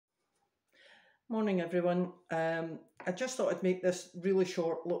Morning everyone. I just thought I'd make this really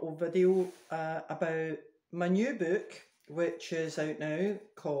short little video about my new book, which is out now,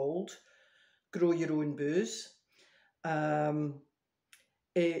 called Grow Your Own Booze.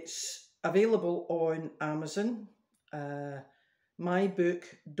 It's available on Amazon,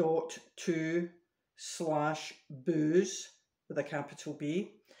 mybook.to/booze with a capital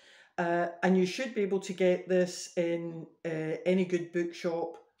B. And you should be able to get this in any good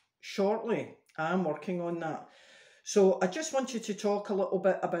bookshop shortly. I'm working on that. So I just wanted to talk a little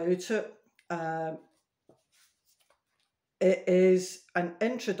bit about it. It is an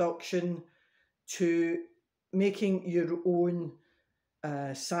introduction to making your own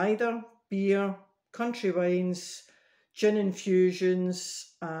cider, beer, country wines, gin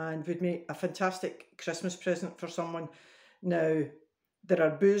infusions, and would make a fantastic Christmas present for someone. Now, there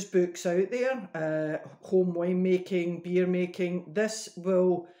are booze books out there, home winemaking, beer making. This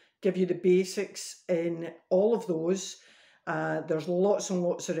will give you the basics in all of those. There's lots and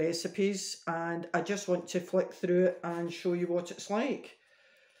lots of recipes, and I just want to flick through it and show you what it's like.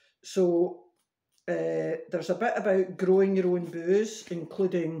 So there's a bit about growing your own booze,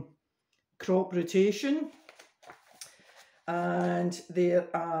 including crop rotation, and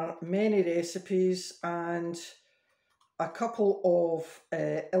there are many recipes and a couple of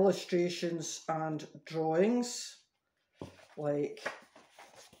illustrations and drawings, like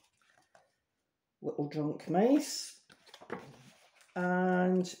little drunk mice,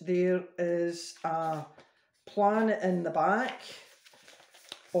 and there is a plan in the back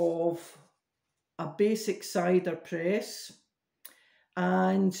of a basic cider press,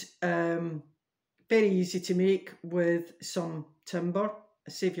 and very easy to make with some timber,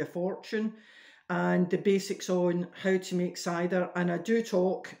 save you a fortune, and the basics on how to make cider. And I do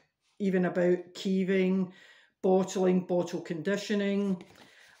talk even about keeving, bottling, bottle conditioning.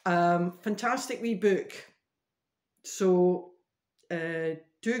 Fantastic wee book. So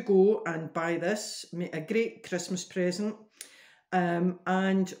do go and buy this, make a great Christmas present.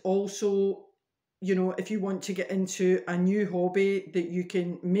 And also, you know, if you want to get into a new hobby that you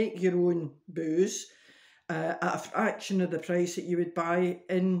can make your own booze at a fraction of the price that you would buy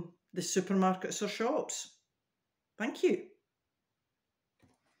in the supermarkets or shops. Thank you.